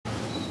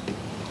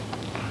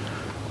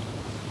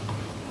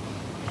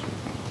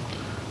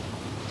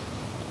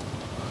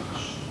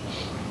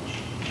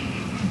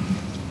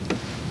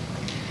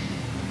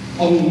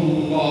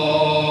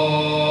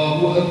الله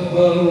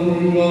أكبر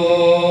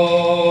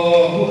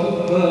الله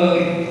أكبر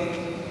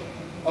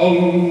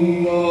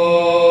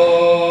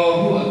الله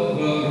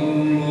أكبر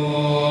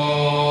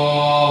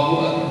الله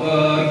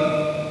أكبر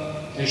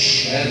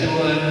أشهد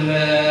أن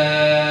لا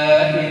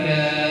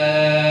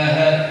إله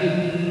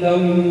إلا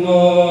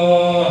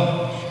الله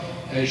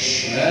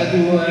أشهد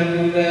أن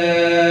لا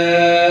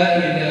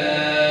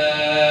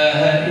إله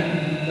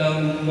إلا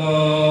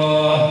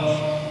الله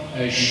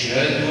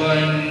أشهد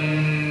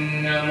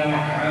أن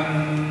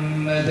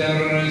محمد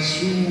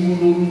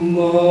رسول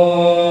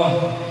الله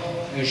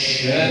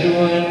أشهد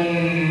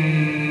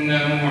أن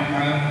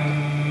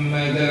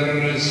محمد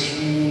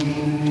رسول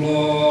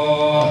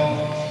الله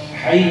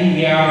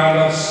حي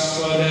على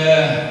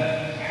الصلاة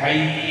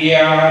حي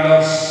على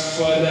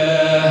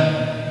الصلاة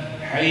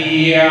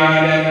حي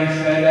على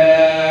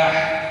الفلاح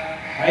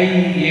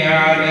حي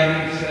على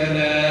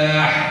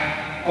الفلاح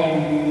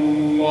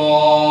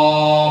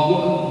الله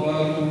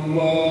أكبر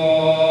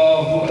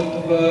الله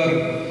أكبر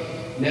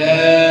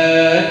لا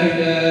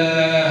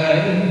إله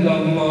إلا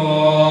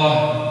الله.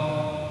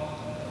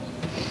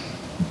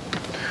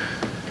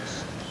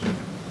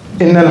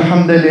 إن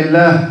الحمد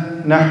لله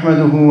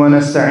نحمده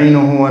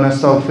ونستعينه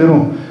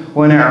ونستغفره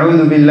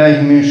ونعوذ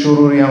بالله من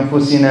شرور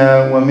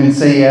أنفسنا ومن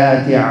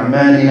سيئات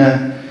أعمالنا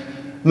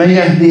من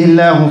يهده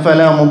الله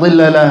فلا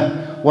مضل له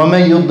ومن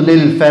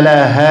يضلل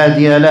فلا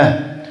هادي له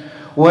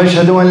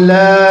وأشهد أن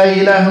لا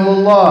إله إلا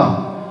الله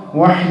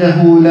وحده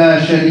لا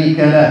شريك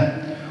له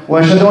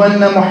وأشهد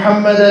أن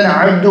محمدا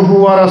عبده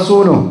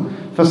ورسوله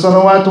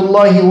فصلوات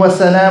الله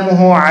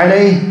وسلامه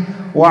عليه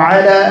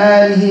وعلى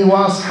آله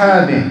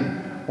وأصحابه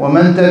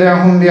ومن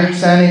تبعهم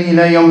بإحسان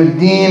إلى يوم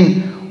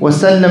الدين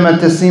وسلم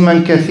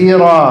تسليما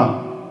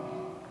كثيرا.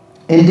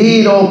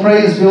 Indeed, all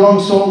praise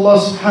belongs to Allah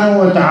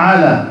subhanahu wa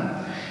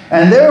ta'ala,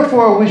 and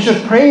therefore we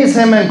should praise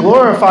Him and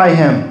glorify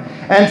Him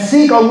and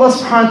seek Allah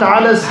subhanahu wa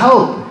ta'ala's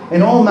help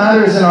in all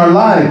matters in our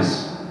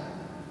lives.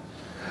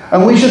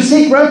 And we should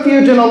seek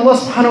refuge in Allah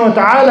subhanahu wa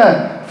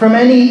ta'ala from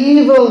any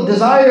evil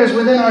desires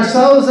within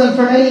ourselves and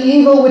from any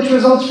evil which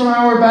results from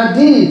our bad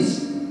deeds.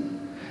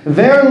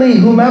 Verily,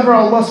 whomever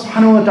Allah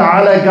subhanahu wa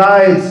ta'ala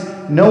guides,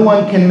 no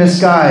one can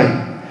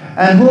misguide.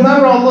 And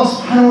whomever Allah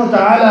subhanahu wa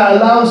ta'ala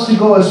allows to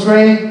go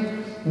astray,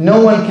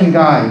 no one can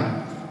guide.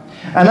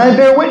 And I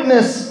bear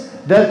witness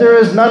that there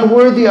is none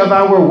worthy of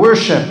our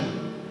worship,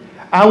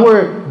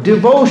 our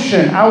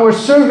devotion, our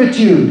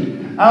servitude,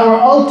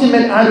 our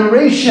ultimate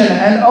adoration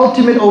and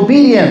ultimate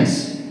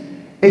obedience,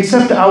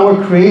 except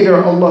our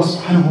Creator, Allah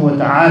subhanahu wa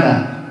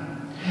ta'ala.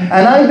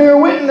 And I bear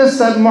witness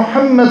that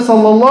Muhammad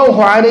sallallahu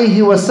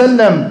alayhi wa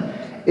sallam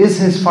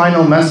is His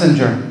final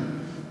messenger.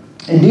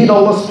 Indeed,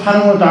 Allah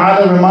subhanahu wa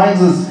ta'ala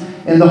reminds us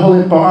in the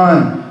Holy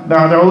Quran,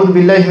 بعد أعوذ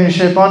بالله من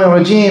الشيطان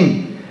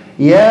الرجيم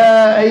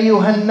يا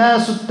أيها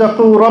الناس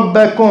اتقوا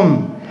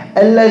ربكم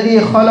الذي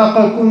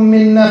خلقكم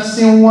من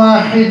نفس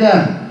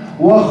واحدة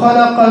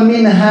وخلق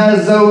منها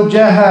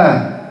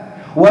زوجها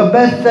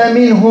وبث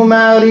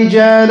منهما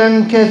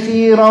رجالا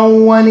كثيرا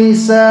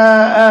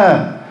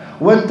ونساء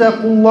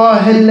واتقوا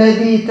الله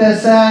الذي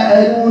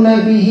تساءلون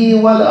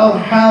به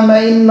والأرحام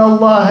إن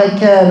الله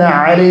كان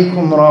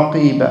عليكم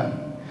رقيبا.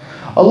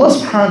 Allah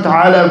subhanahu wa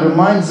ta'ala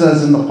reminds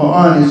us in the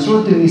Quran, in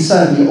Surah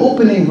An-Nisa, the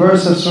opening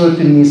verse of Surah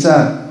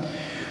An-Nisa,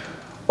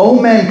 O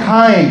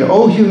mankind,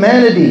 O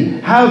humanity,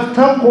 have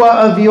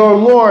taqwa of your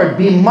Lord.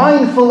 Be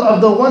mindful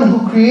of the one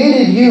who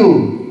created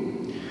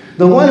you.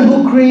 The one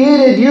who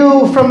created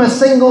you from a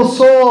single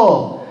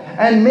soul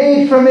and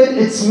made from it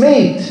its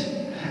mate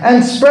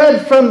and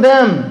spread from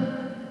them,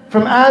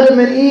 from Adam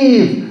and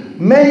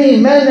Eve,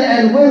 many men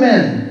and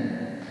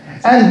women.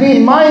 And be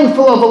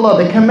mindful of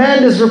Allah. The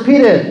command is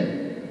repeated.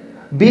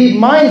 Be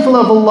mindful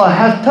of Allah.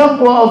 Have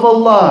taqwa of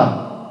Allah.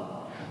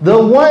 The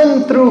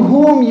one through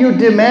whom you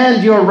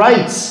demand your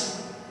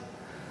rights.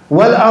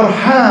 Wal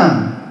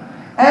arham.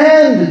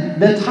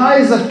 And the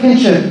ties of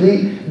kinship.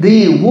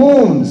 The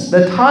wombs.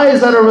 The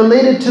ties that are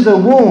related to the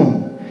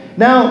womb.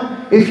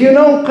 Now, if you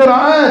know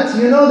qira'at,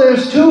 you know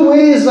there's two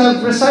ways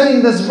of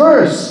reciting this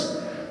verse.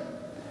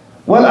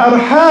 Wal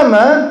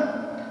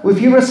arhama,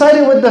 if you recite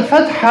it with the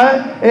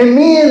fatha, it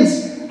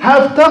means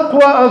have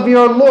taqwa of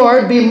your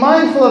Lord, be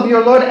mindful of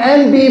your Lord,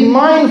 and be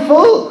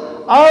mindful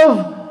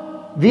of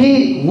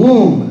the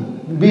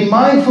womb. Be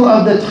mindful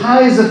of the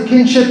ties of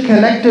kinship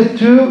connected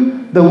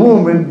to the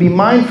womb. And be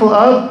mindful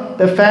of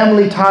the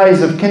family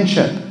ties of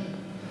kinship.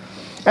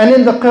 And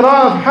in the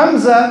qira'ah of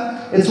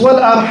Hamza, it's wal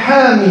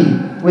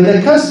arhami with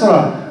a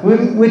kasra,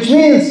 which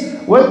means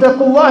وَاتَّقُوا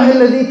اللَّهَ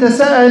الَّذِي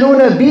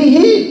تَسَاءَلُونَ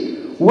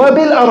بِهِ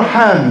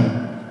وَبِالْأَرْحَامِ.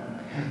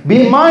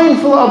 Be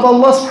mindful of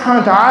Allah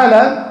subhanahu wa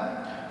ta'ala,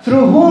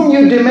 through whom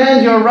you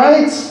demand your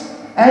rights,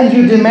 and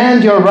you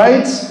demand your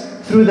rights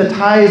through the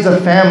ties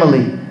of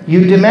family.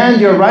 You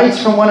demand your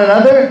rights from one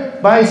another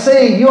by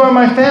saying, you are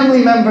my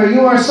family member,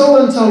 you are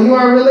so-and-so, you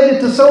are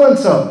related to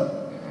so-and-so.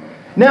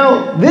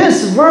 Now,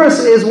 this verse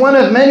is one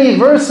of many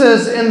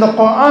verses in the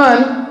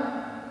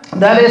Quran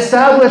that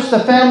establish the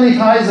family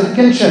ties of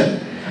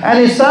kinship. and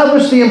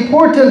establish the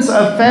importance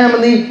of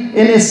family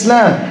in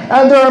Islam.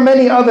 And there are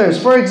many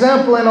others. For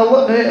example,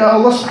 Allah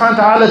subhanahu wa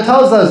ta'ala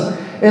tells us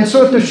in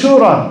Surah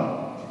Ash-Shura,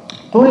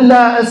 قُلْ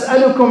لَا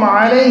أَسْأَلُكُمْ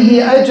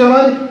عَلَيْهِ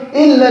أَجْرًا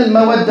إِلَّا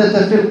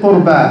الْمَوَدَّةَ فِي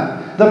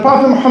الْقُرْبَى. The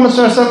Prophet Muhammad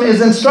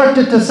is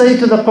instructed to say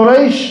to the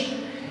Quraysh,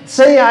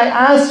 say, I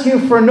ask you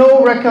for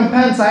no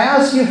recompense. I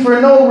ask you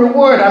for no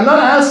reward. I'm not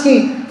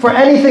asking for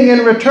anything in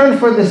return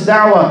for this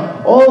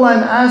da'wah. All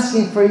I'm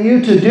asking for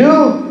you to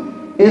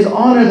do is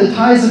honor the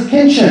ties of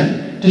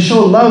kinship, to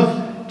show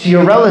love to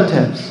your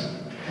relatives.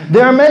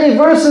 There are many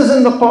verses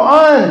in the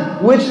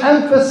Quran which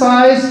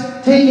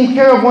emphasize taking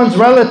care of one's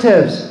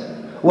relatives.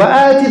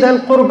 وَآتِ ذَا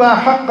الْقُرْبَى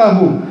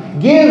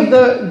حَقَّهُ. Give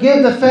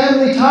the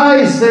family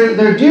ties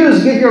their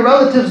dues. Give your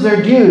relatives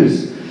their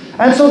dues.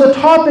 And so the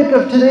topic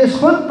of today's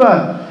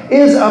khutbah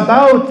is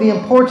about the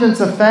importance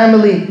of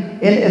family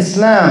in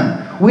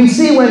Islam. We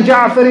see when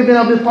Ja'far ibn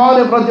Abi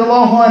Talib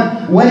radiallahu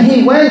anh, when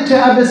he went to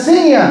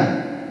Abyssinia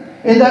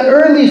in that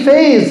early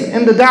phase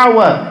in the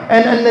da'wah,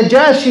 and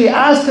Najashi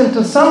asked him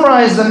to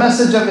summarize the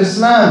message of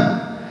Islam,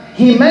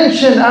 he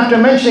mentioned, after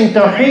mentioning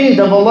Tawheed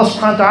of Allah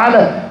subhanahu wa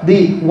ta'ala,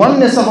 the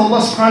oneness of Allah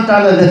subhanahu wa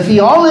ta'ala, the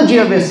theology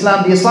of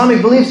Islam, the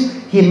Islamic beliefs,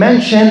 he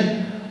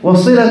mentioned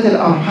wasilat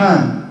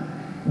al-arham,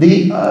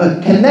 the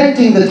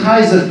connecting the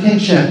ties of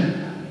kinship,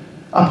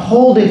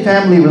 upholding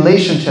family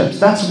relationships.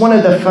 That's one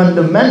of the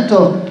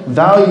fundamental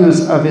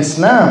values of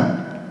Islam.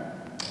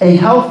 A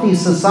healthy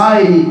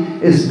society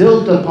is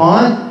built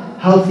upon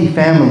healthy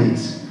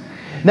families.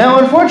 Now,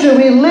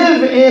 unfortunately, we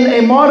live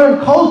in a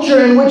modern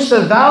culture in which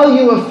the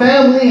value of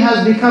family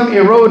has become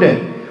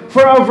eroded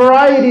for a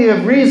variety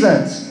of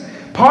reasons.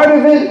 Part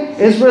of it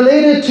is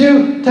related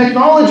to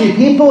technology.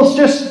 People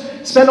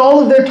just spend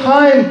all of their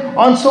time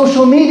on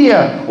social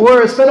media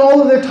or spend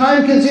all of their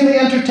time consuming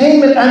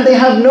entertainment, and they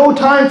have no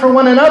time for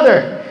one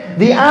another.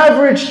 The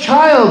average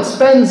child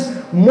spends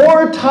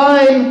more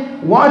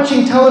time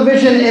watching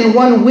television in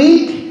 1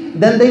 week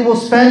than they will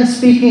spend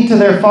speaking to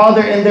their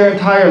father in their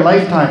entire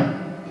lifetime,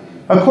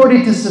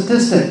 according to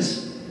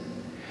statistics.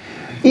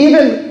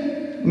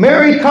 Even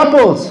married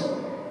couples,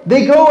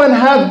 they go and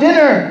have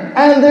dinner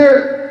and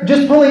they're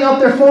just pulling out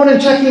their phone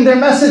and checking their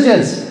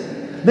messages.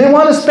 They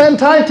want to spend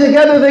time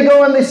together, they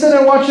go and they sit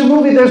and watch a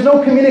movie, there's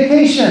no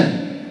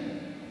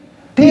communication.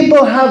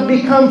 People have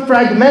become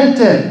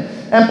fragmented,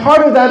 and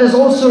part of that is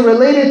also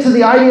related to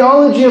the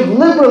ideology of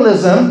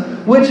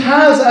liberalism, which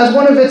has as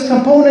one of its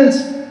components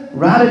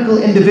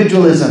radical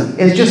individualism.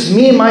 It's just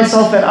me,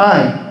 myself, and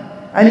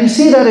I. And you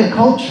see that in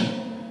culture,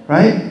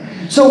 right?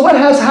 So what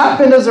has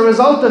happened as a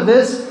result of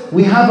this?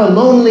 We have a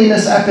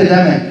loneliness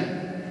epidemic.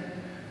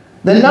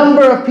 The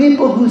number of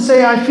people who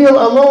say, I feel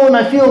alone,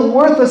 I feel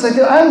worthless, I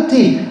feel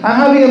empty, I'm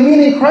having a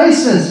meaning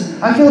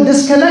crisis, I feel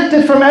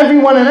disconnected from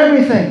everyone and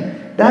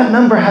everything, that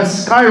number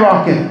has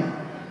skyrocketed.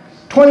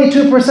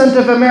 22%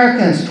 of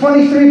Americans,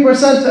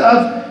 23%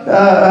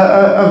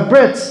 of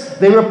Brits,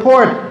 they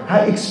report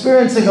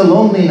experiencing a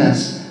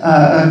loneliness,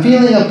 a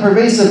feeling of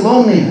pervasive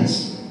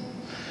loneliness.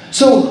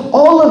 So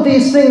all of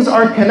these things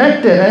are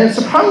connected, and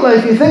subhanAllah,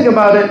 if you think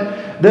about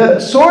it, the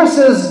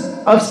sources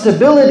of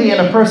stability in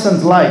a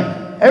person's life,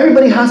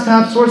 everybody has to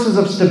have sources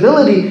of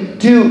stability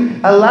to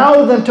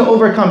allow them to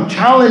overcome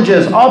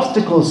challenges,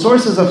 obstacles,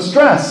 sources of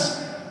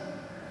stress.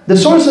 The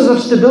sources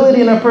of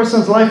stability in a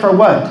person's life are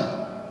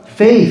what?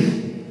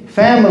 Faith,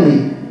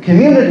 family,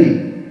 community.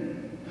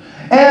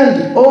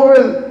 And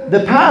over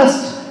the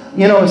past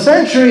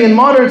century in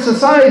modern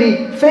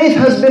society, faith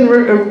has been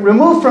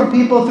removed from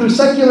people through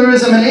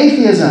secularism and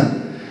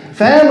atheism.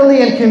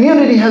 Family and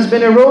community has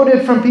been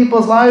eroded from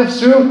people's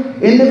lives through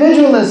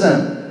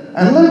individualism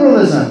and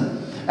liberalism.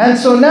 And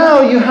so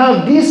now you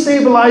have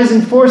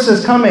destabilizing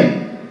forces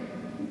coming.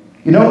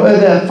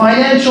 The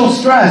financial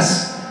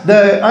stress,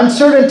 the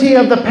uncertainty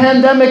of the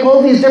pandemic,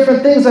 all these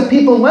different things that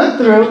people went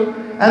through,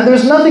 and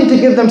there's nothing to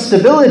give them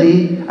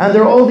stability, and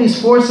there are all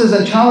these forces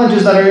and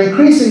challenges that are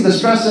increasing the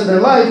stress in their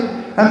life,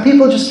 and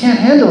people just can't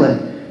handle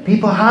it.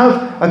 People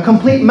have a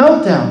complete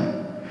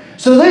meltdown.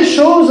 So this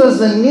shows us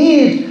the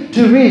need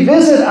to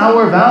revisit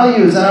our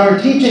values and our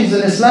teachings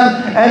in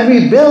Islam and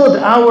rebuild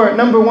our,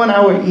 number one,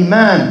 our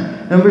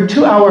iman. Number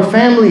two, our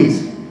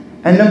families.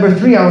 And number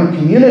three, our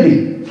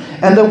community.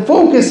 And the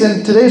focus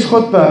in today's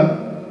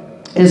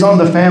khutbah is on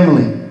the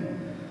family.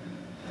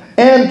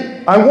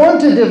 And I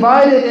want to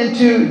divide it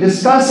into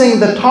discussing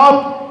the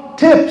top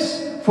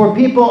tips for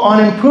people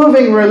on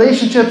improving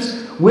relationships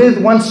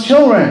with one's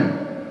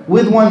children,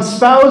 with one's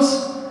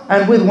spouse,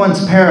 and with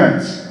one's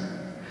parents.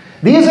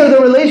 These are the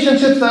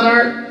relationships that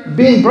are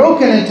being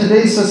broken in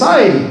today's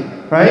society,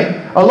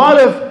 right? A lot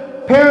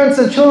of parents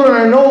and children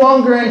are no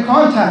longer in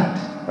contact.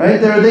 Right?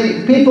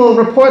 People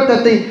report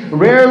that they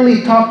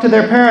rarely talk to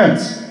their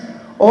parents.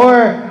 Or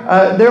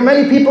there are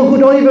many people who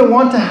don't even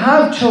want to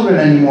have children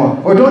anymore,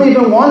 or don't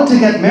even want to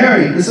get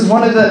married. This is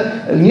one of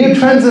the new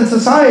trends in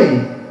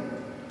society.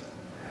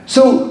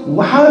 So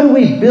how do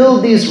we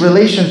build these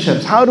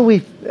relationships? How do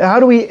we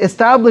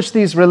establish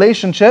these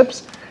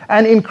relationships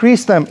and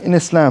increase them in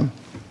Islam?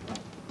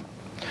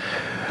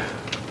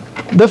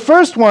 The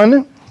first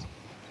one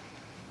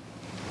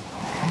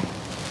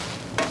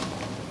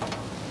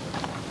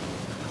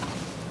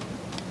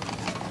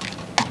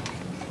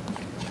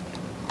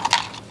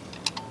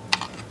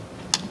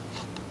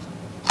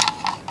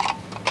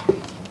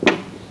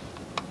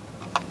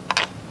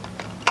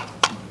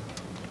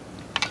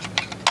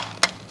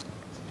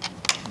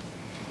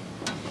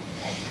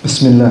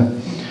Bismillah.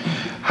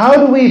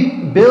 How do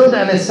we build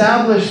and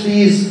establish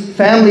these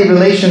family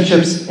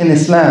relationships in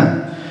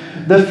Islam?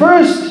 The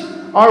first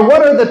are,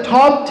 what are the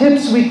top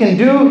tips we can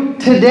do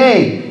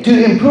today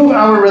to improve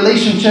our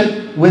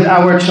relationship with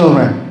our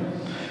children?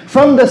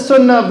 From the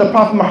Sunnah of the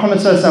Prophet Muhammad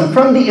ﷺ,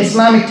 from the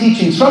Islamic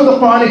teachings, from the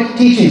Quranic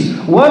teachings,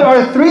 what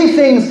are 3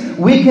 things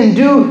we can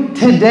do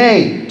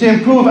today to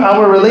improve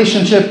our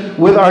relationship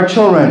with our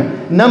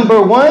children?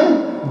 Number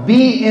 1,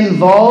 be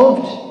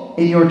involved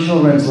in your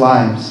children's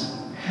lives.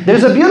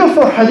 There's a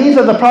beautiful hadith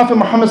of the Prophet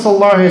Muhammad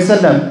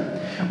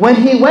ﷺ when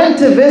he went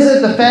to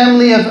visit the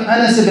family of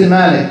Anas ibn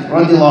Malik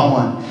radiallahu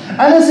anh.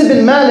 Anas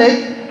ibn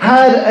Malik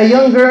had a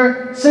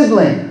younger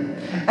sibling,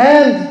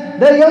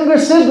 and that younger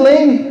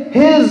sibling,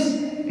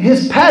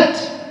 his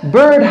pet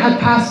bird had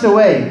passed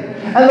away.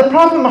 And the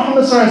Prophet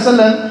Muhammad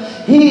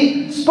ﷺ,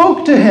 he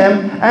spoke to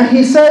him and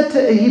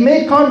he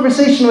made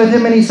conversation with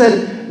him and he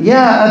said,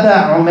 Ya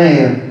Aba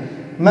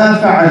Umayr, ma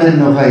fa'al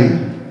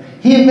al-Nughayr.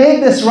 He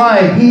made this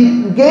rhyme.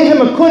 He gave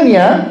him a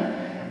kunya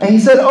and he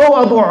said,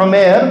 Oh Abu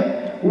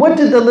Umayr, what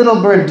did the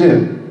little bird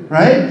do?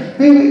 Right?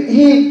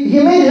 He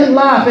made him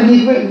laugh and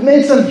he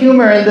made some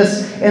humor in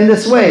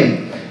this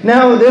way.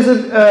 Now there's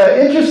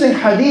an interesting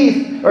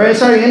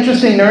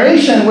interesting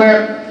narration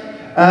where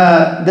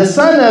the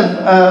son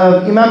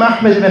of Imam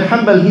Ahmad ibn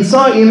Hanbal, he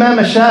saw Imam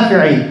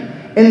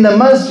al-Shafi'i in the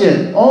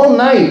masjid all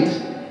night,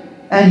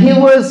 and he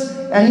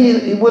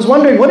was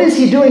wondering, what is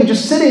he doing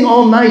just sitting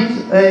all night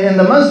in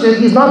the masjid?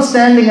 He's not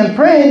standing and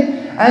praying.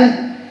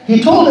 And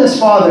he told his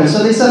father,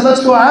 so they said,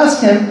 let's go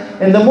ask him.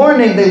 In the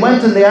morning they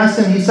went and they asked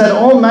him. He said,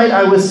 all night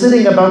I was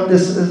sitting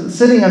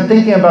and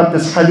thinking about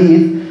this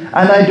hadith,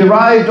 and I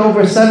derived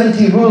over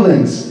 70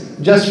 rulings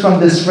just from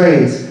this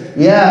phrase,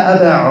 Ya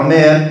Aba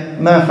Umayr,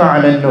 ma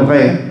fa'al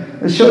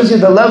al-Nughayr. It shows you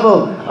the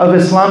level of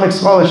Islamic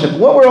scholarship.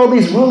 What were all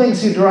these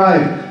rulings he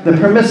derived? The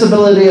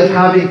permissibility of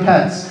having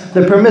pets,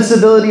 the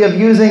permissibility of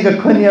using a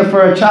kunya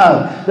for a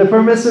child,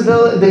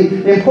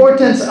 the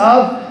importance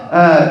of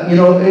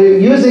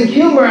using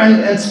humor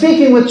and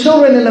speaking with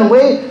children in a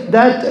way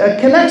that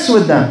connects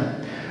with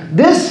them.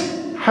 This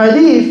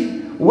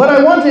hadith, what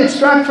I want to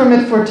extract from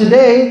it for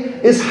today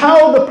is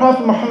how the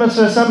Prophet Muhammad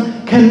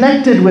ﷺ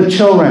connected with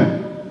children.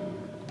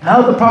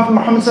 How the Prophet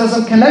Muhammad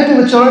ﷺ connected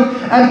with children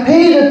and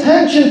paid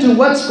attention to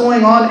what's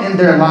going on in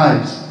their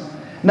lives.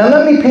 Now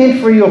let me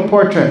paint for you a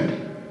portrait.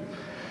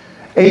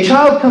 A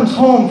child comes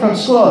home from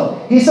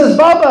school. He says,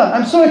 Baba,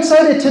 I'm so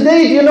excited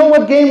today. Do you know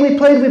what game we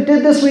played? We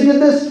did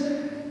this.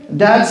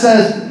 Dad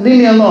says, leave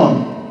me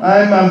alone.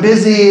 I'm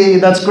busy,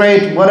 that's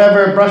great,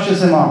 whatever,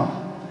 brushes him off.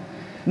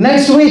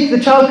 Next week, the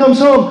child comes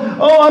home.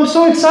 Oh, I'm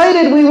so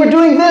excited, we were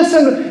doing this,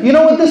 and you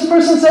know what this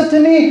person said to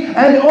me?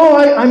 And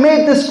I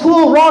made this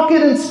cool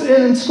rocket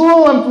in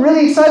school, I'm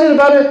really excited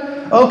about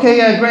it. Okay,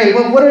 yeah, great.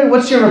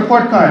 What's your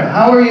report card?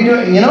 How are you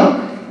doing?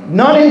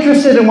 Not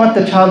interested in what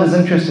the child is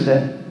interested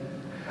in.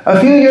 A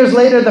few years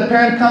later, the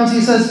parent comes,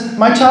 he says,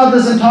 my child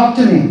doesn't talk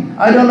to me.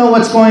 I don't know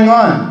what's going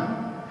on.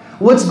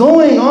 What's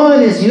going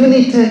on is you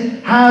need to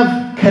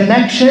have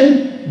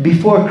connection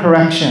before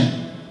correction.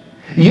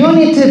 You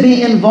need to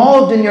be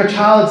involved in your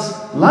child's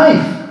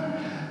life.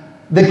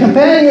 The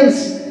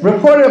companions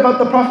reported about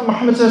the Prophet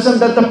Muhammad ﷺ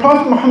that the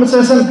Prophet Muhammad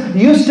ﷺ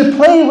used to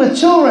play with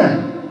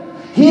children.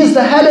 He is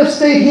the head of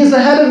state, he is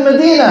the head of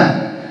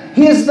Medina.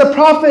 He is the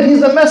Prophet, he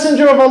is the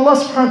messenger of Allah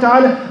subhanahu wa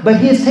ta'ala, but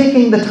he is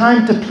taking the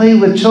time to play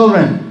with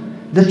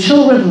children. The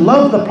children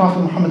love the Prophet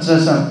Muhammad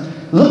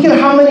ﷺ. Look at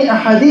how many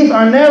ahadith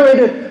are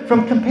narrated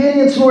from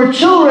companions who were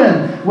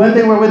children when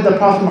they were with the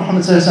Prophet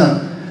Muhammad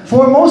ﷺ.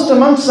 Foremost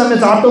amongst them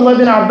is Abdullah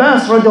bin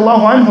Abbas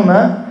radiallahu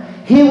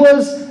anhuma. He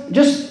was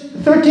just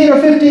 13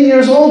 or 15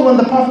 years old when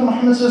the Prophet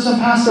Muhammad ﷺ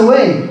passed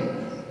away.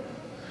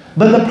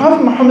 But the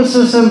Prophet Muhammad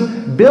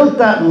ﷺ built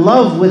that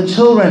love with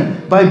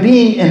children by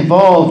being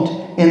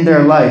involved in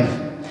their life.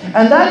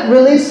 And that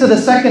relates to the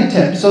second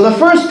tip. So the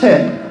first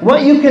tip,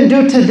 what you can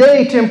do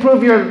today to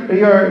improve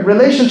your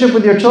relationship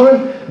with your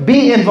children,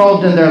 be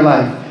involved in their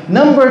life.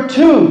 Number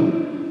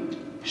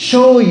 2,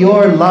 show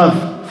your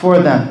love for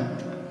them.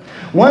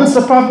 Once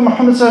the Prophet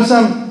Muhammad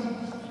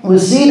ﷺ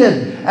was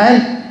seated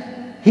and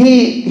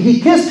he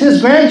kissed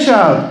his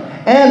grandchild,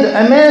 and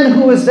a man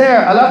who was there,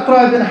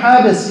 Al-Aqra bin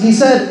Habis, he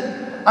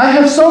said, I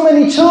have so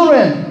many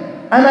children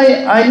and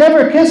I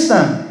never kiss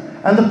them.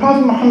 And the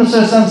Prophet Muhammad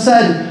ﷺ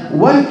said,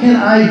 what can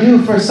I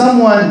do for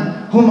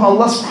someone whom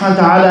Allah subhanahu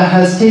wa ta'ala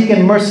has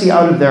taken mercy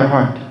out of their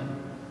heart?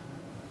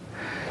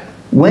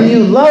 When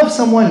you love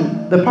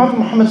someone, the Prophet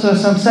Muhammad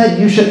ﷺ said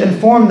you should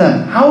inform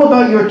them. How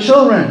about your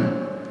children?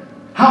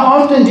 How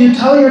often do you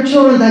tell your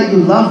children that you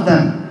love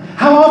them?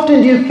 How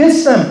often do you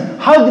kiss them,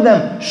 hug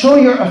them, show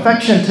your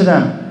affection to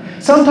them?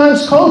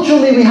 Sometimes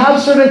culturally we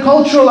have certain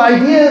cultural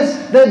ideas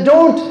that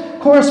don't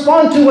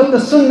correspond to what the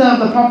Sunnah of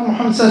the Prophet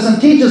Muhammad ﷺ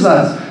teaches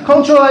us.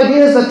 Cultural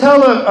ideas that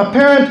tell a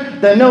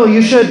parent that no,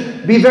 you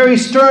should be very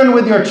stern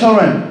with your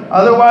children,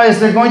 otherwise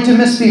they're going to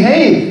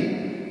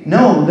misbehave.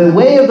 No, the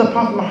way of the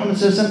Prophet Muhammad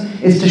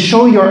ﷺ is to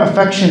show your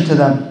affection to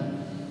them.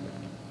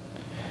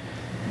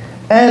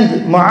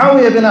 And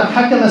Muawiyah bin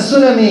al-Hakam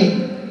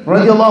al-Sulami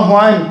radiallahu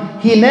anh,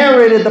 he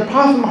narrated the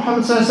Prophet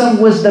Muhammad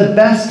was the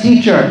best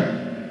teacher.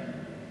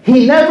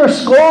 He never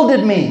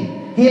scolded me.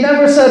 He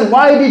never said,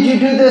 why did you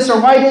do this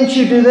or why didn't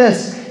you do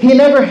this? He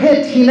never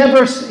hit. He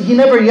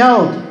never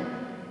yelled.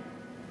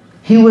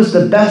 He was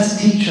the best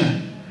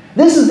teacher.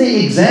 This is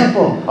the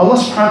example. Allah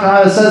subhanahu wa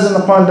ta'ala says in the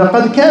Quran,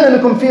 لَقَدْ كَانَ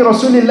لَكُمْ فِي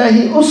رَسُولِ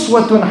اللَّهِ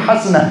أُسْوَةٌ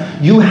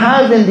حَسَنَةٌ. You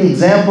have in the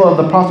example of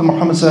the Prophet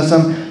Muhammad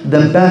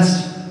the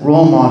best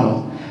role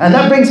model. And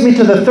that brings me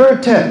to the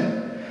third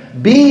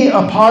tip. Be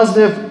a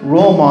positive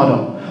role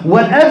model.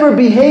 Whatever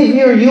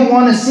behavior you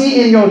want to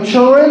see in your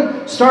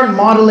children, start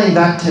modeling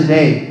that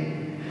today.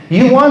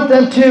 You want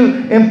them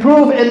to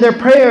improve in their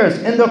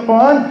prayers. In the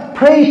Quran,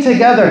 pray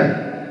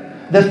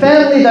together. The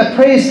family that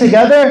prays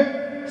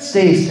together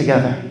stays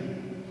together.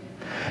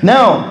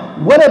 Now,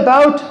 what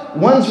about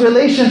one's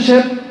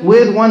relationship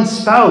with one's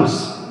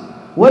spouse?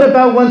 What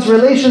about one's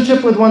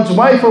relationship with one's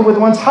wife or with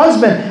one's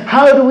husband?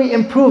 How do we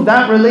improve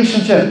that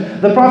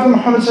relationship? The Prophet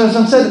Muhammad said,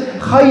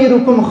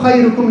 خَيْرُكُمْ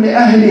خَيْرُكُمْ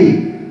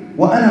لِأَهْلِي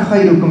وَأَنَا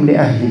خَيْرُكُمْ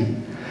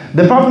لِأَهْلِي.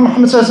 The Prophet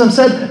Muhammad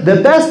said,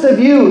 the best of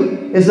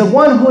you is the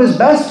one who is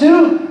best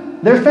to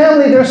their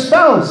family, their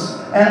spouse.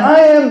 And I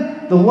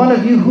am the one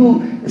of you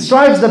who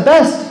strives the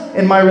best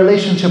in my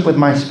relationship with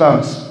my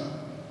spouse.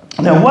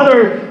 Now, what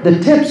are the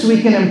tips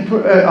we can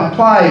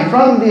apply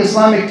from the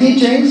Islamic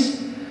teachings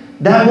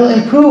that will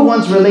improve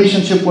one's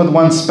relationship with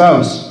one's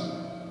spouse?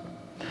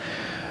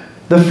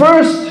 The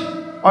first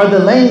are the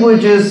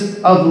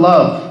languages of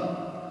love.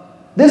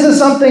 This is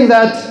something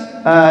that,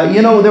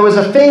 there was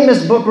a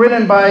famous book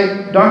written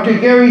by Dr.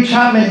 Gary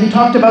Chapman. He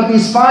talked about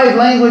these 5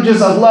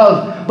 languages of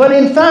love. But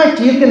in fact,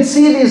 you can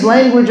see these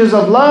languages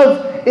of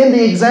love in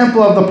the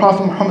example of the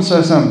Prophet Muhammad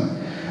ﷺ.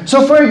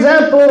 So for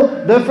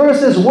example, the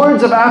first is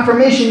words of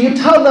affirmation. You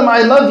tell them,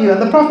 I love you. And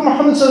the Prophet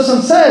Muhammad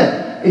ﷺ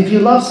said, if you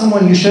love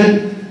someone, you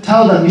should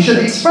tell them. You should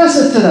express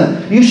it to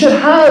them. You should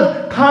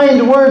have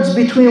kind words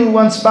between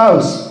one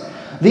spouse.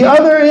 The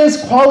other is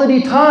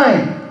quality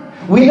time.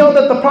 We know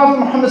that the Prophet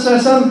Muhammad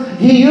ﷺ,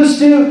 he used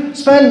to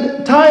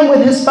spend time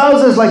with his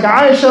spouses, like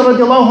Aisha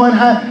radiallahu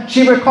anha.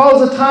 She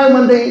recalls a time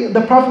when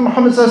the Prophet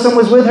Muhammad ﷺ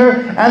was with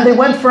her and they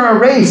went for a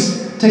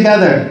race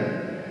together.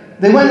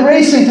 They went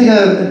racing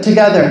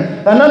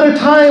together. Another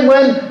time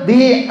when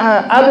the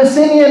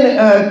Abyssinian,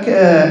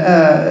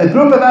 a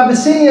group of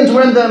Abyssinians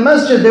were in the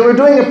masjid, they were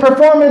doing a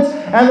performance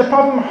and the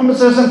Prophet Muhammad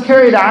ﷺ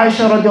carried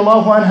Aisha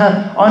radiallahu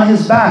anha on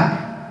his back.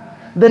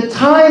 The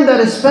time that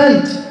is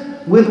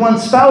spent with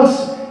one's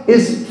spouse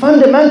is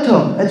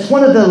fundamental. It's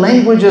one of the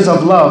languages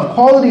of love,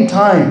 quality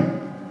time.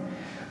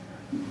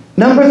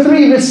 Number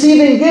 3,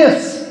 receiving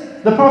gifts.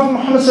 The Prophet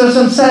Muhammad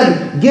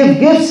said, give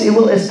gifts, it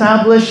will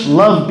establish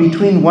love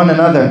between one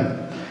another.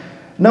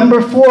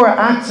 Number 4,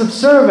 acts of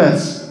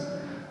service.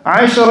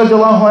 Aisha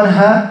radiallahu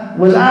anha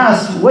was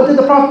asked, what did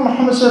the Prophet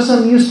Muhammad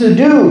used to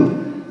do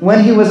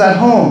when he was at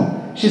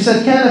home? She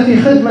said, كَانَ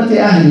فِي خِدْمَةِ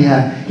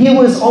أَهْلِهَا. He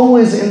was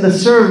always in the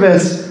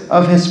service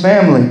of his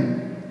family.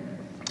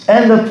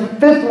 And the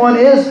 5th one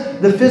is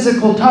the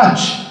physical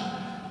touch.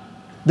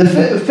 The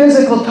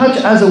physical touch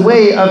as a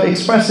way of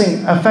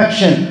expressing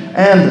affection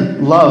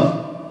and love.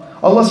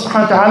 Allah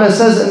subhanahu wa ta'ala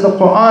says in the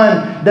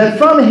Quran that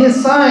from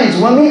His signs,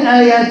 وَمِنْ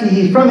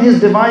آيَاتِهِ, from His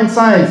divine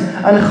signs,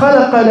 أَنْ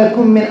خَلَقَ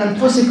لَكُم مِّنْ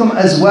أَنفُسِكُمْ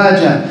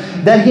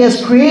أَزْوَاجًا, that He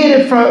has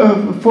created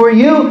for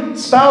you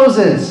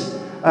spouses.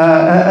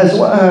 أَنْ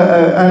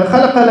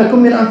خَلَقَ لَكُم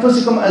مِّنْ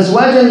أَنفُسِكُمْ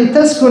أَزْوَاجًا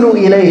لِتَسْكُنُوا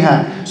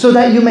إِلَيْهَا, so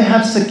that you may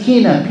have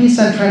sakina, peace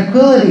and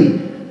tranquility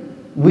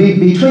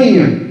between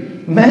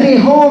you. Many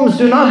homes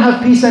do not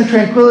have peace and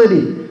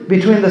tranquility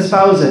between the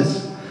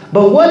spouses.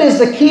 But what is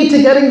the key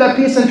to getting that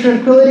peace and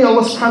tranquility?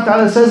 Allah subhanahu wa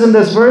ta'ala says in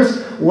this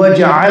verse,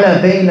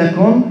 وَجَعَلَ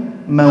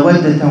بَيْنَكُمْ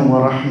مَوَدَّةً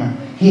وَرَحْمَةً.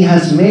 He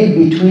has made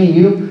between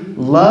you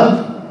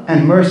love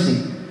and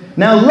mercy.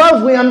 Now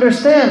love we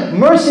understand.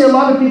 Mercy a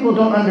lot of people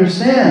don't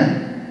understand.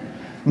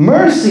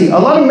 Mercy, a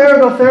lot of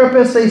marital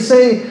therapists, they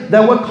say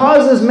that what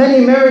causes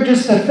many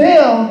marriages to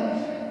fail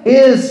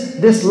is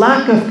this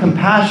lack of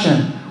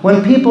compassion.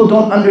 When people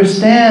don't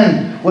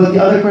understand what the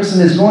other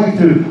person is going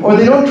through, or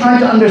they don't try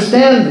to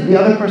understand the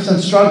other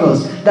person's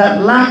struggles,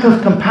 that lack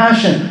of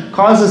compassion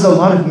causes a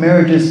lot of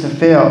marriages to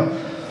fail.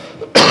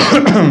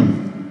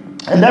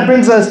 And that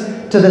brings us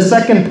to the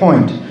second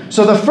point.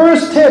 So the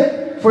first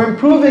tip for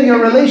improving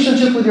your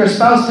relationship with your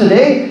spouse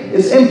today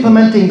is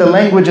implementing the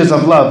languages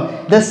of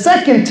love. The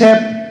second tip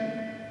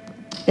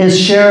is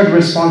shared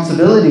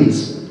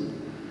responsibilities.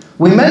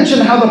 We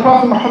mentioned how the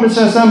Prophet Muhammad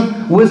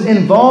was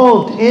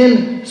involved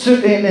in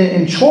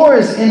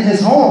chores in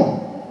his home.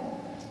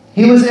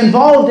 He was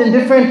involved in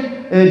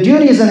different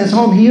duties in his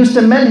home. He used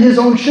to mend his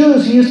own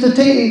shoes. He used to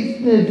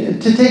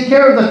take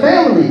care of the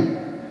family.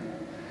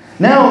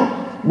 Now,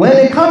 when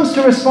it comes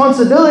to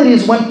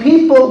responsibilities, when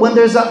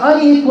there's an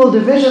unequal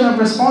division of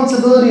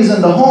responsibilities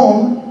in the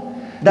home,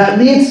 that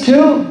leads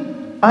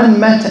to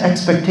unmet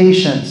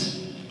expectations.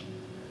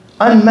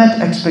 Unmet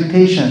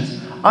expectations.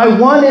 I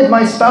wanted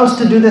my spouse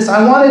to do this.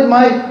 I wanted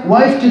my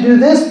wife to do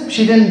this.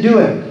 She didn't do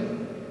it.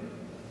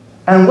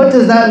 And what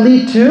does that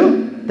lead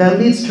to? That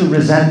leads to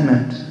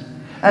resentment.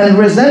 And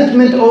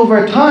resentment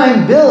over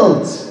time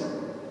builds.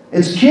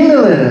 It's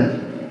cumulative.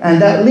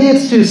 And that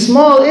leads to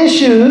small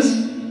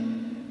issues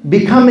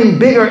becoming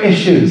bigger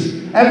issues.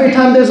 Every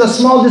time there's a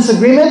small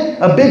disagreement,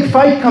 a big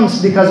fight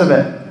comes because of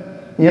it.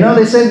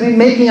 They say we're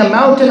making a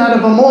mountain out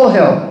of a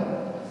molehill.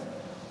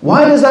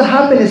 Why does that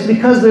happen? It's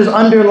because there's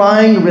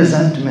underlying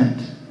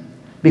resentment,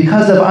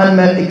 because of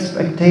unmet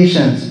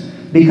expectations,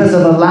 because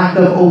of a lack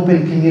of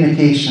open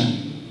communication.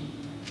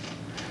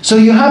 So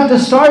you have to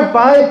start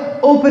by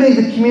opening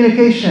the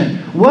communication.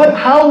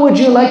 How would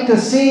you like to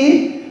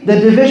see the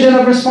division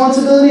of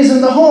responsibilities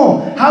in the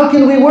home? How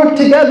can we work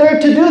together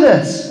to do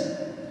this?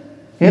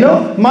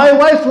 My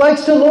wife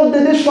likes to load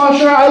the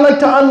dishwasher, I like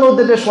to unload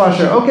the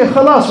dishwasher. Okay,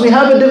 khalas, we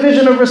have a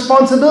division of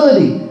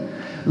responsibility.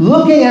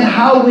 Looking at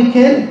how we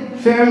can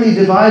fairly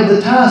divide the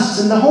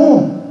tasks in the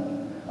home.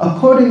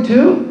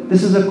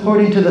 This is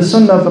according to the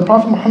sunnah of the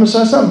Prophet Muhammad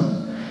sallallahu alaihi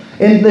wasallam.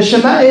 In the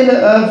Shama'il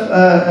of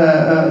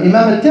Imam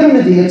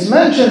al-Tirmidhi, it's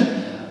mentioned,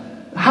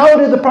 how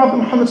did the Prophet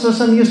Muhammad sallallahu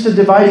alaihi wasallam used to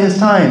divide his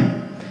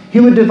time? He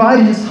would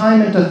divide his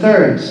time into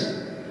thirds.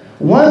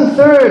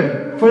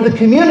 1/3 for the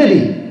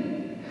community.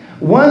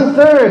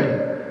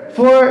 1/3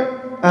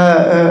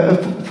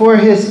 for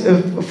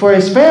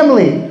his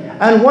family,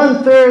 and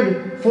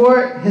 1/3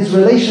 for his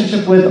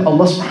relationship with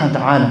Allah subhanahu wa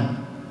ta'ala.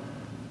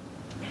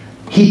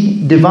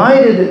 He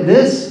divided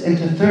this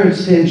into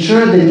thirds to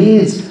ensure the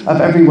needs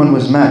of everyone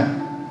was met.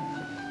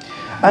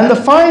 And the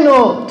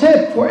final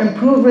tip for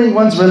improving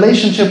one's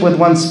relationship with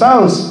one's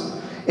spouse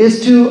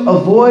is to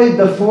avoid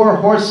the 4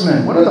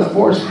 horsemen. What are the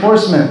 4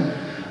 horsemen?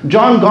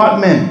 John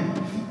Gottman,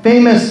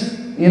 famous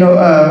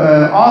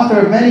author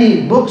of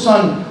many books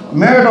on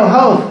marital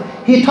health,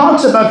 he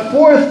talks about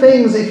 4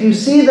 things. If you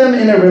see them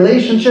in a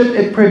relationship,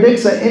 it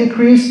predicts an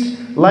increased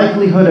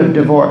likelihood of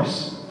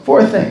divorce.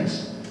 4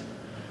 things.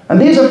 And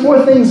these are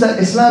 4 things that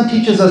Islam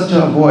teaches us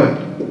to avoid.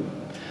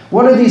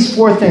 What are these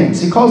 4 things?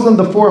 He calls them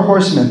the 4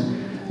 horsemen.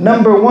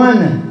 Number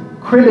 1,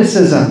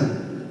 criticism.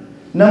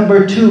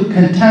 Number 2,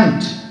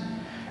 contempt.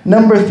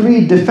 Number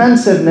 3,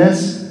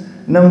 defensiveness.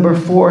 Number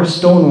 4,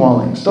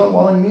 stonewalling.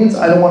 Stonewalling means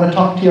I don't want to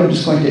talk to you, I'm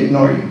just going to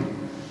ignore you.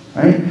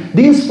 Right?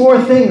 These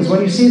 4 things,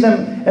 when you see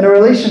them in a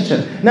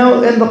relationship.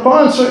 Now, in the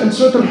Quran, in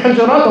Surah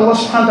Al-Hujurat, Allah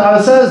subhanahu wa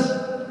ta'ala says,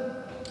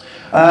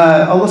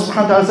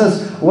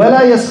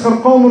 وَلَا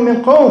يَسْخِرْ قَوْمٌ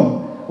مِّنْ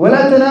قَوْمٍ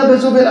وَلَا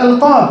تَنَابَزُوا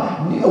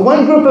بِالْأَلْقَابِ.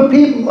 One group of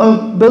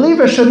people,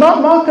 believers, should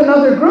not mock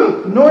another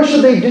group, nor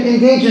should they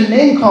engage in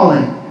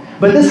name-calling.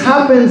 But this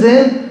happens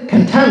in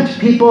contempt.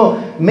 People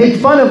make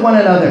fun of one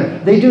another.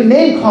 They do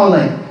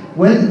name-calling.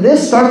 When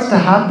this starts to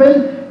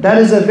happen, that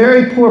is a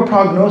very poor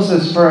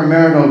prognosis for a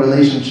marital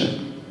relationship.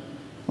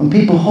 When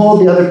people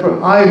hold the other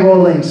person,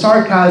 eye-rolling,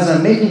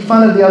 sarcasm, making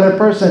fun of the other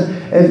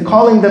person, and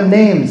calling them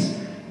names,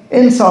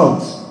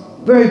 insults,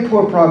 very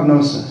poor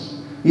prognosis.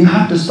 You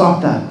have to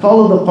stop that.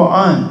 Follow the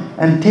Quran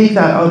and take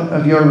that out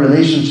of your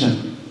relationship.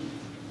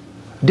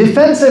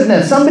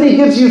 Defensiveness. Somebody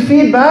gives you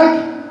feedback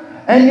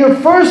and your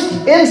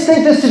first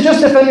instinct is to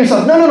just defend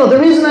yourself. No, the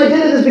reason I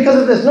did it is because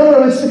of this. No,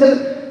 it's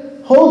because...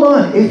 Hold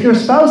on. If your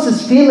spouse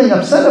is feeling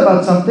upset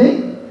about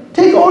something,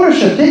 take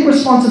ownership, take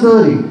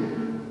responsibility.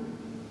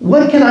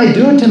 What can I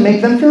do to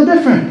make them feel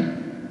different?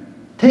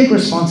 Take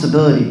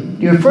responsibility.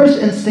 Your first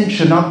instinct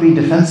should not be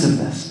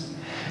defensiveness.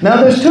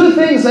 Now there's 2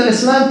 things that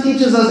Islam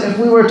teaches us. If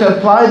we were to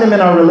apply them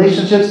in our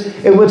relationships,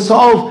 it would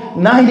solve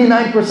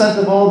 99%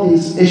 of all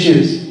these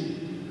issues.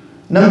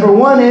 Number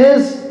 1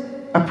 is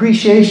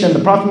appreciation. The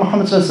Prophet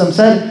Muhammad said,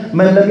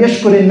 مَنْ لَمْ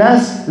يَشْكُرِ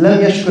النَّاسِ لَمْ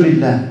يَشْكُرِ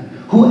اللَّهِ.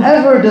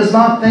 Whoever does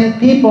not thank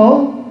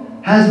people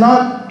has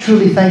not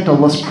truly thanked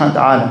Allah subhanahu wa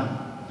ta'ala.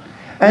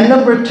 And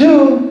number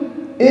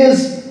 2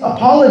 is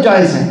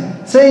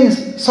apologizing, saying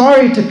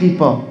sorry to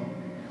people.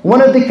 One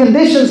of the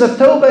conditions of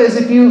tawbah is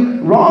if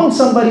you wrong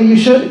somebody, you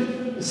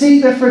should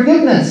seek their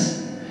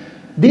forgiveness.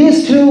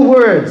 These 2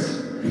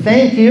 words,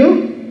 thank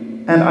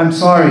you and I'm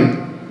sorry.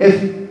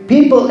 If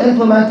people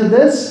implemented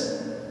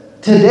this,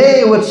 today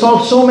it would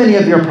solve so many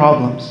of your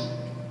problems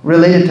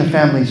related to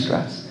family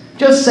stress.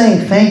 Just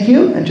saying thank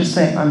you and just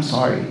saying I'm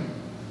sorry.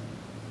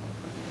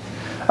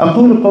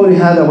 أقول قولي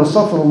هذا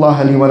واستغفر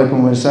الله لي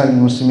ولكم ولسائر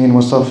المسلمين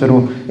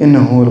واستغفروه إنه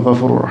هو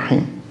الغفور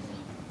الرحيم.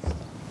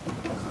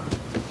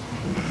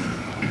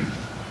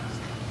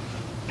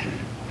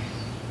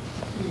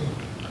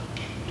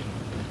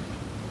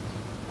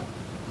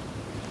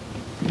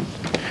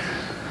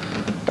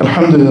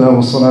 الحمد لله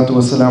والصلاة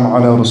والسلام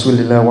على رسول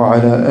الله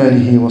وعلى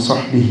آله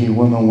وصحبه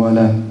ومن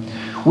والاه.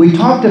 We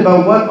talked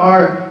about what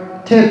are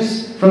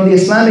tips from the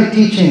Islamic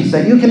teachings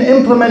that you can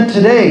implement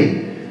today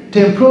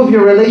to improve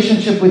your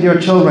relationship with your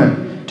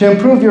children, to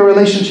improve your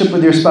relationship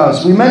with your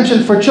spouse. We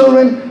mentioned for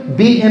children,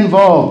 be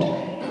involved.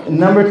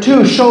 Number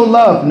 2, show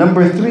love.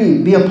 Number 3,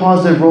 be a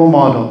positive role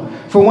model.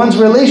 For one's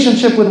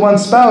relationship with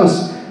one's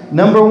spouse,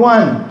 number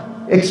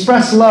 1,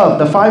 express love,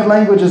 the 5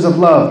 languages of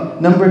love.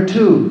 Number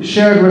 2,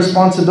 shared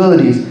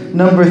responsibilities.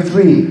 Number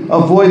 3,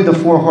 avoid the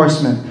 4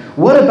 horsemen.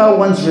 What about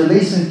one's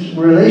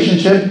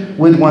relationship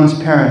with one's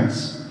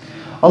parents?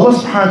 Allah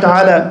subhanahu wa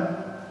ta'ala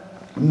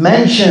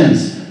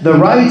mentions the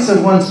rights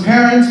of one's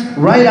parents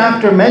right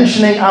after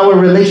mentioning our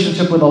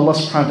relationship with Allah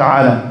subhanahu wa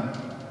ta'ala.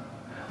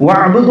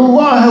 وَاعْبُدُوا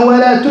اللَّهَ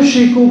وَلَا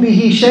تُشْرِكُوا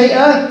بِهِ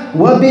شَيْئًا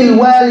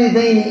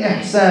وَبِالْوَالِدَيْنِ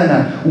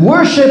إِحْسَانًا.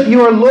 Worship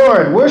your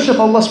Lord, worship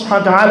Allah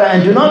subhanahu wa ta'ala,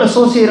 and do not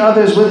associate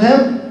others with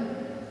Him,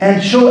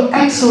 and show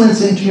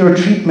excellence into your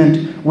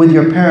treatment with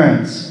your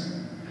parents.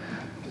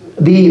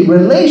 The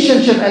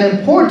relationship and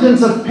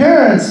importance of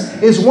parents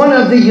is one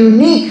of the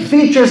unique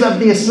features of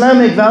the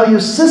Islamic value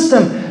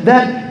system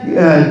that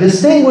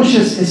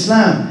distinguishes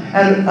Islam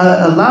and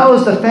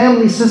allows the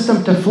family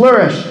system to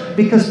flourish,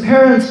 because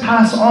parents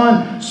pass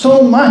on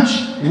so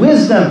much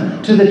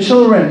wisdom to the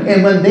children,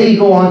 and when they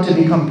go on to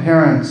become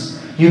parents,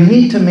 you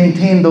need to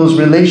maintain those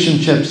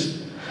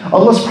relationships.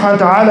 Allah subhanahu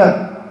wa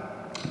ta'ala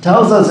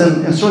tells us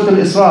in Surah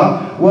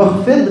Al-Isra,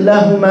 وَاخْفِضْ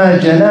لَهُمَا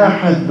جَنَاحَ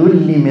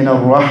الذُّلِّ مِنَ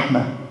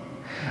الرَّحْمَةِ.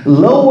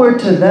 Lower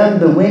to them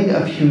the wing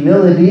of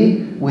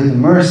humility with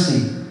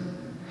mercy.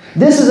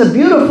 This is a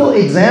beautiful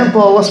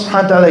example Allah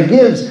subhanahu wa ta'ala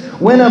gives.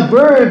 When a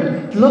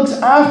bird looks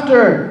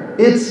after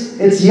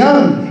its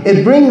young,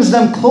 it brings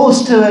them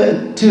close to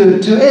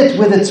it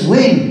with its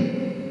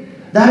wing.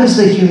 That is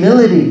the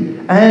humility.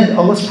 And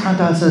Allah subhanahu wa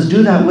ta'ala says,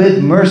 do that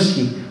with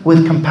mercy,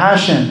 with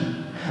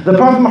compassion. The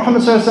Prophet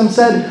Muhammad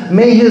said,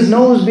 may his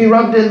nose be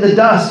rubbed in the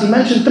dust. He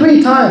mentioned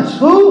 3 times.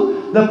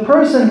 Who? The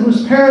person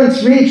whose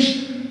parents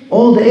reach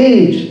old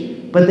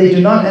age, but they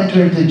do not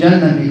enter into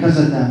Jannah because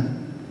of them.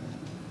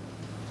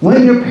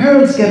 When your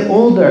parents get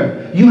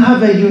older, you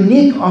have a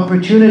unique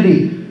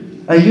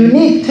opportunity, a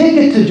unique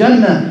ticket to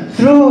Jannah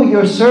through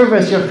your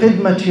service, your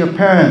khidmah to your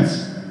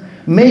parents.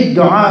 Make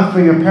dua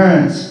for your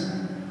parents.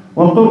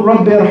 وَقُلْ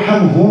رَبِّ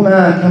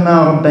ارْحَمْهُمَا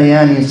كَمَا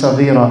رَبَّيَانِي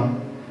صَغِيرًا.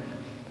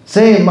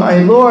 Say, my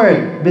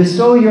Lord,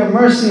 bestow your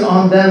mercy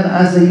on them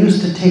as they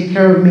used to take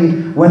care of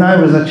me when I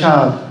was a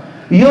child.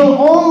 You'll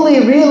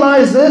only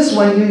realize this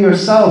when you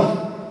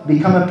yourself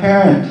become a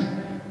parent.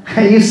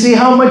 You see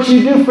how much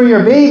you do for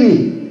your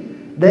baby.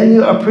 Then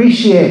you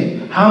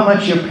appreciate how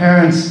much your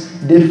parents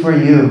did for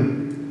you.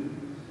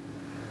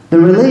 The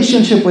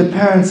relationship with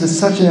parents is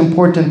such an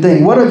important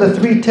thing. What are the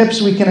 3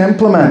 tips we can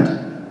implement?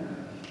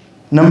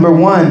 Number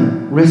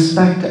 1,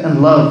 respect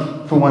and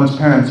love for one's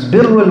parents.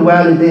 Birrul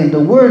walidain. The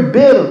word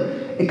bir,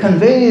 it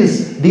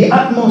conveys the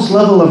utmost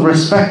level of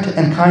respect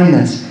and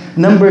kindness.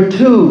 Number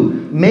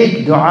 2,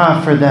 make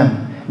dua for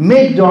them.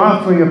 Make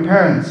dua for your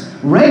parents.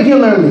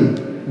 Regularly,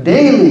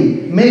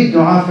 daily, make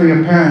dua for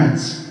your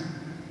parents.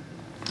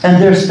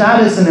 And their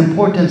status and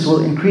importance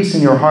will increase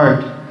in your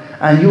heart,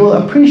 and you will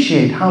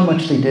appreciate how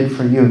much they did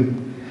for you.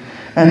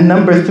 And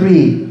number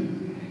 3,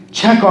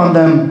 check on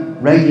them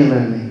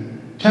regularly.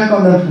 Check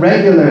on them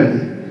regularly.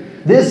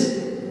 This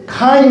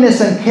kindness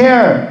and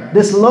care,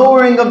 this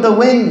lowering of the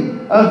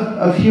wing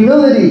of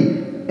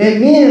humility, it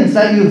means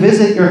that you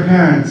visit your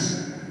parents.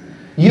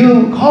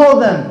 You call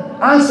them,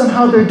 ask them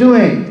how they're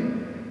doing.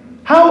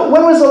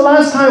 When was the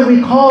last time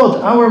we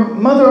called our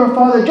mother or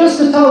father just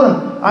to tell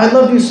them, I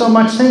love you so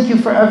much, thank you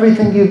for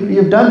everything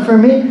you've done for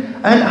me,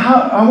 and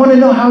I want to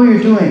know how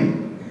you're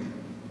doing.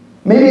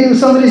 Maybe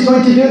somebody's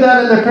going to do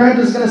that and their parent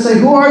is going to say,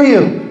 who are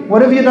you?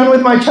 What have you done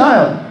with my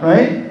child?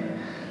 Right?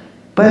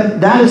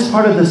 But that is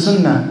part of the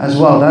sunnah as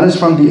well. That is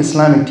from the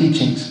Islamic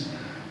teachings.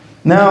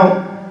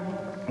 Now,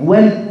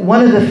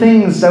 one of the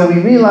things that we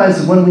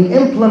realize when we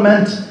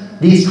implement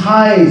these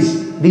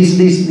ties, these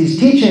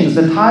teachings,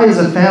 the ties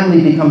of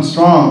family become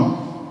strong.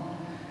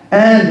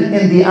 And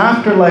in the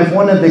afterlife,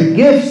 one of the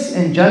gifts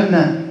in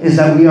Jannah is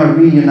that we are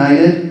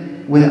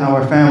reunited with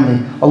our family.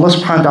 Allah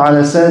subhanahu wa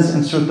ta'ala says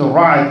in Surah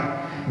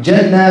Al-Ra'd,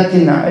 جَنَّاتُ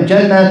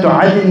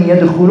عَدْنٍ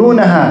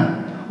يَدْخُلُونَهَا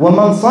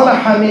وَمَنْ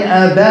صَلَحَ مِنْ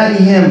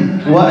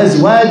آبَائِهِمْ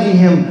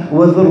وَأَزْوَاجِهِمْ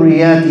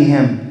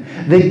وَذُرِّيَّاتِهِمْ.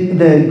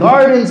 The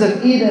gardens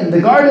of Eden,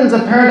 the gardens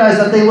of paradise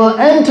that they will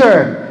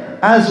enter,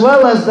 as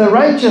well as the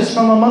righteous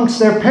from amongst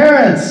their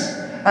parents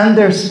and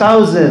their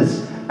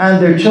spouses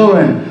and their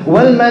children.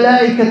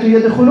 وَالْمَلَائِكَةُ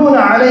يَدْخُلُونَ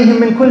عَلَيْهِمْ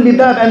مِنْ كُلِّ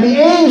بَابٍ. And the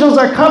angels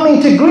are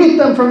coming to greet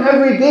them from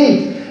every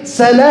gate.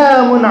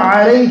 سَلَامٌ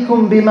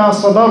عَلَيْكُمْ بِمَا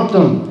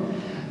صَبَرْتُمْ.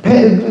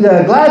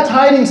 Glad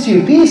tidings to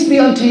you, peace be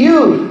unto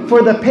you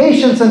for the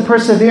patience and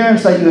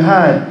perseverance that you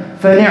had.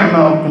 فَنِعْمَ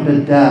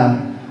عُقْبَى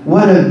الدَّارِ.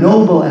 What a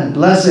noble and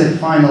blessed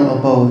final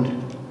abode.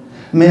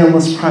 May Allah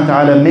subhanahu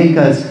wa ta'ala make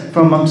us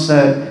from amongst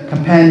the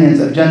companions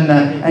of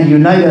Jannah and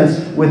unite us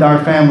with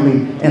our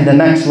family in the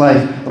next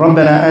life.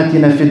 رَبَّنَا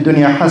آتِنَا فِي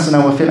الدُّنْيَا حَسَنَةً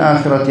وَفِي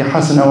الْآخِرَةِ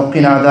حَسَنَةً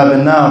وَقِنَا عَذَابَ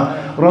النَّارِ.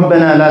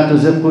 رَبَّنَا لَا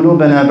تُزِغْ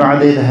قُلُوبَنَا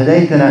بَعْدَ إِذْ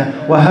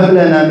هَدَيْتَنَا وَهَبْ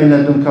لَنَا مِن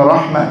لَّدُنكَ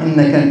رَحْمَةً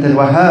إِنَّكَ أَنتَ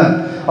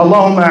الْوَهَّابُ.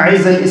 اللهم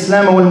أعز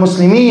الإسلام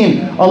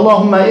والمسلمين.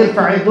 اللهم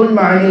ارفع الظلم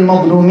عن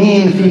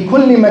المظلومين في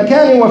كل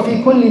مكان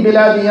وفي كل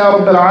بلاد يا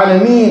رب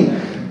العالمين.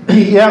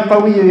 يا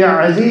قوي يا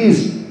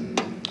عزيز.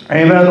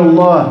 عباد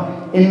الله،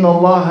 إن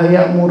الله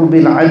يأمر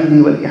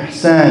بالعدل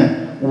والإحسان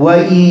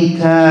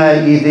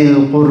وإيتاء ذي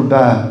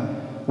القربى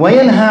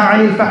وينهى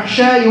عن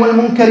الفحشاء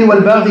والمنكر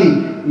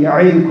والبغي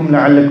يعظكم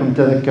لعلكم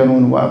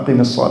تذكرون. وأقم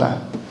الصلاة.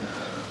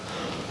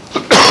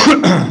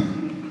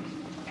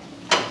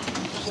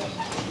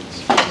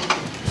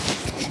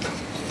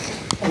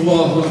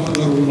 الله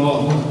أكبر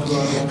الله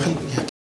أكبر.